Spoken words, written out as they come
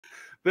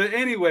But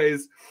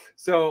anyways,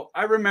 so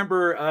I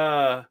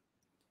remember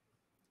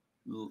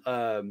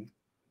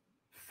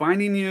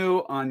finding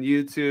you on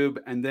YouTube,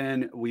 and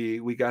then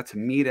we got to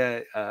meet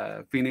at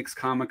Phoenix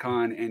Comic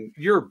Con, and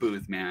your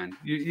booth, man,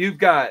 you've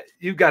got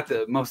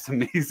the most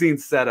amazing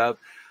setup.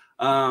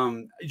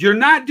 You're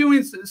not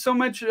doing so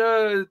much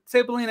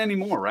tabling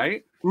anymore,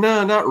 right?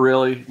 No, not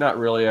really, not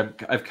really.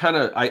 I've kind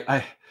of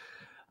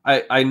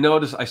I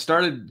noticed I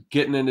started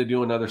getting into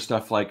doing other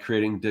stuff like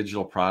creating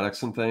digital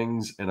products and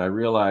things, and I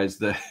realized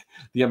that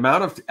the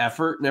amount of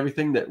effort and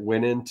everything that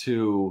went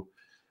into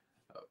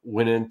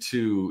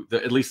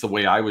at least the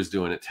way I was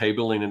doing it,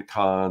 tabling and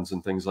cons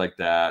and things like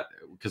that.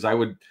 Because I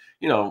would,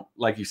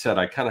 like you said,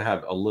 I kind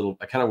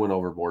of went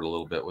overboard a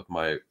little bit with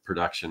my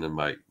production and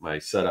my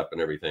setup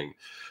and everything.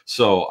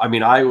 So, I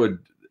mean, I would,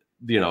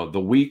 the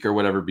week or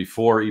whatever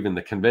before even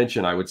the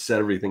convention, I would set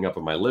everything up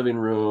in my living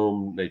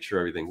room, make sure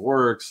everything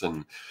works.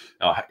 And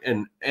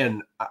then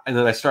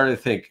I started to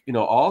think,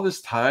 all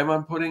this time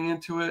I'm putting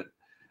into it,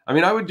 I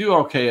mean, I would do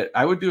okay.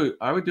 I would do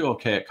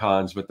okay at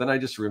cons, but then I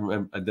just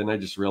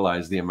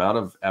realized the amount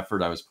of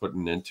effort I was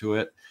putting into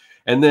it,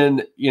 and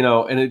then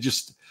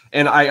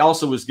and I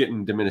also was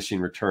getting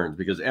diminishing returns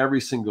because every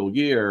single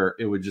year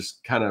it would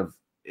just kind of,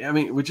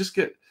 it would just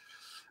get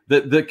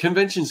the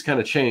conventions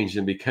kind of changed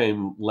and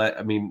became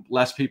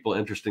less people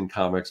interested in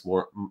comics.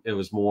 It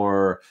was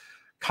more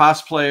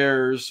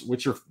cosplayers,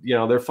 which are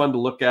they're fun to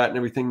look at and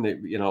everything that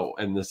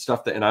and the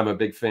stuff and I'm a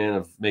big fan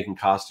of making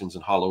costumes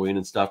and Halloween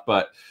and stuff,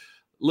 but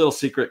little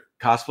secret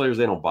cosplayers,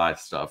 they don't buy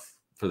stuff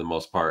for the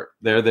most part.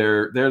 They're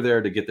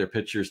there to get their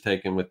pictures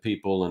taken with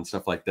people and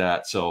stuff like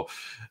that. So,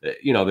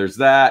 there's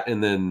that.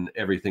 And then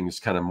everything's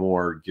kind of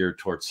more geared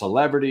towards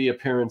celebrity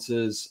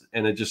appearances.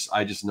 And I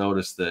just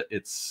noticed that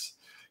it's,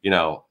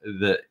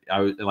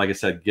 like I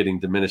said, getting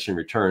diminishing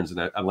returns.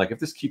 And I'm like, if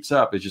this keeps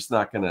up, it's just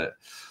not going to.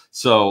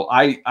 So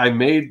I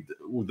made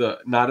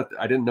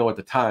I didn't know at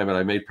the time, and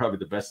I made probably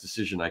the best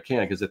decision I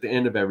can, because at the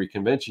end of every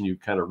convention, you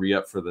kind of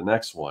re-up for the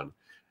next one.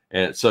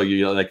 And so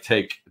you like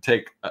take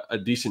a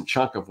decent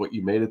chunk of what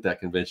you made at that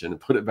convention and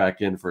put it back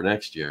in for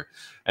next year.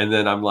 And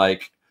then I'm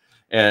like,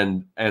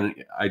 and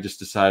I just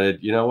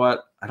decided, you know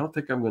what? I don't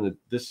think I'm going to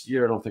this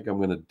year. I don't think I'm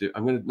going to do.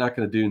 Not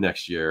going to do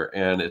next year.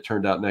 And it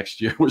turned out next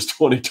year was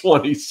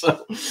 2020.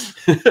 So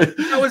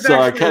that was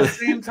actually the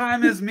same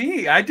time as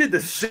me. I did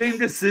the same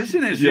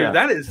decision as you.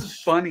 That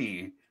is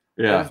funny.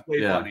 Yeah, that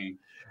is funny.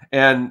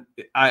 And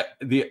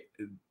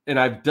And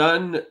I've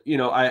done,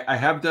 I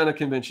have done a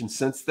convention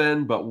since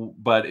then,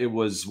 but it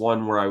was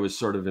one where I was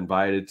sort of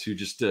invited to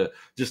just to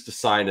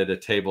sign at a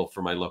table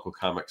for my local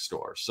comic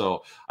store.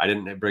 So I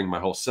didn't bring my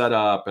whole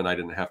setup, and I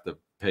didn't have to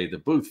pay the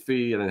booth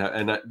fee,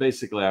 and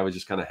basically I was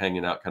just kind of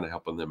hanging out, kind of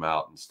helping them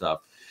out and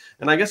stuff.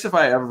 And I guess if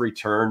I ever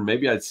return,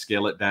 maybe I'd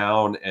scale it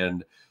down.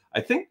 And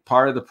I think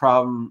part of the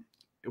problem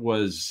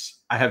was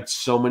I have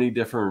so many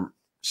different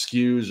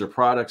SKUs or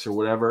products or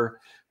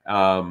whatever,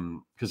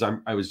 because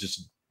I was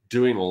just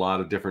doing a lot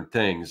of different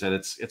things, and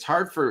it's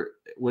hard for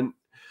when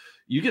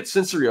you get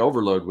sensory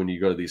overload when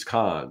you go to these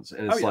cons,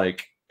 and it's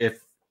like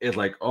if it's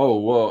like, oh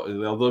well,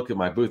 they'll look at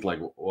my booth like,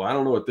 well, I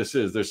don't know what this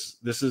is.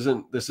 This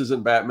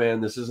isn't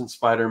Batman. This isn't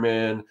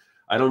Spider-Man.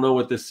 I don't know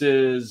what this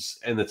is,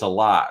 and it's a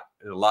lot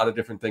of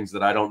different things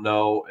that I don't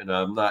know, and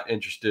I'm not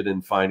interested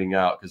in finding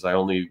out, because I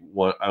only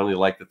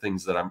like the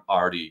things that I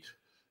already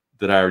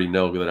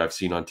know, that I've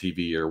seen on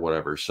TV or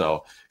whatever.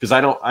 So, because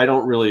I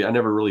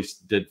never really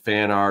did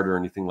fan art or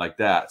anything like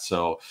that.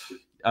 So,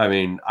 I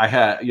mean, I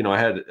had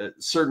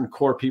certain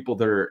core people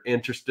that are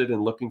interested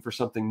in looking for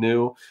something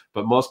new,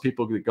 but most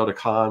people that go to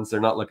cons,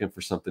 they're not looking for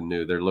something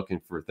new. They're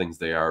looking for things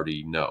they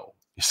already know.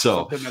 So,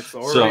 something that's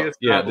already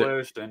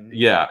established.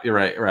 You're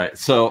right.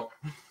 So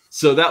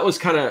that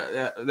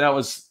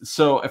was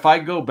so if I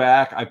go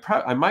back,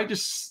 I might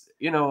just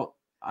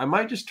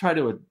try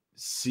to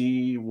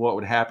see what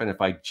would happen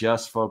if I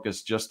just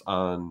focus just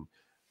on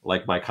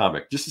like my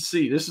comic, just to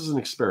see. This is an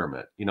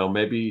experiment,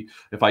 maybe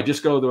if I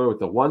just go there with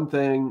the one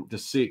thing to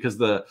see, because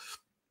the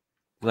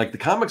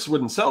comics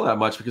wouldn't sell that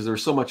much because there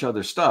was so much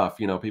other stuff.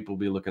 People would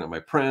be looking at my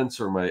prints,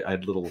 or I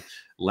had little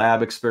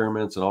lab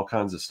experiments and all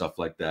kinds of stuff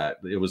like that.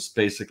 It was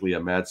basically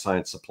a mad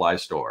science supply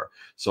store.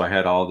 So I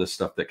had all this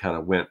stuff that kind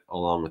of went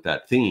along with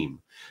that theme.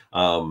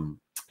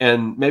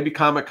 And maybe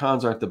Comic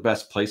Cons aren't the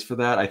best place for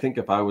that. I think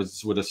if I would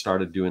have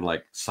started doing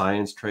like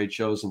science trade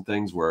shows and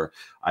things where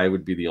I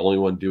would be the only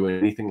one doing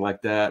anything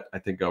like that, I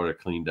think I would have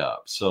cleaned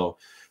up. So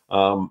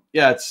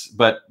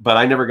but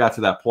I never got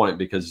to that point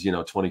because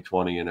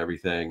 2020 and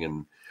everything.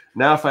 And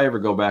now if I ever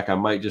go back, I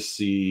might just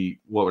see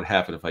what would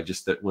happen if I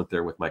just went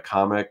there with my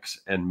comics.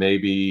 And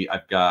maybe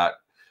I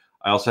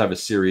also have a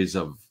series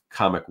of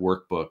comic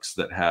workbooks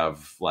that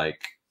have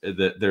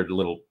they're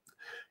little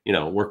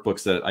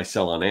workbooks that I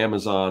sell on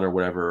Amazon or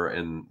whatever.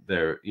 And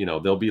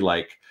they'll be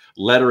like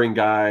lettering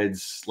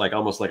guides, like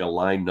almost like a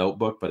line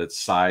notebook, but it's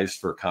sized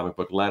for comic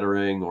book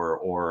lettering,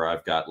 or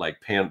I've got like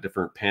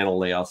different panel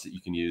layouts that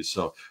you can use.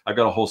 So I've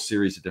got a whole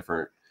series of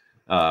different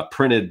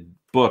printed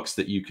books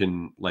that you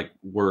can like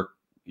work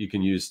you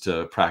can use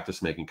to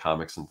practice making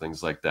comics and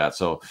things like that.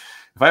 So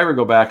if I ever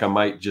go back, I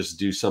might just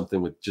do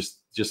something with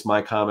just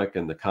my comic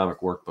and the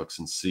comic workbooks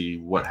and see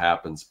what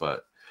happens.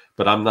 But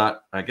I'm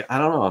not, I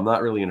don't know, I'm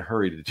not really in a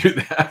hurry to do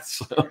that.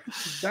 So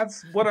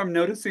that's what I'm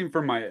noticing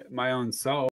for my own self.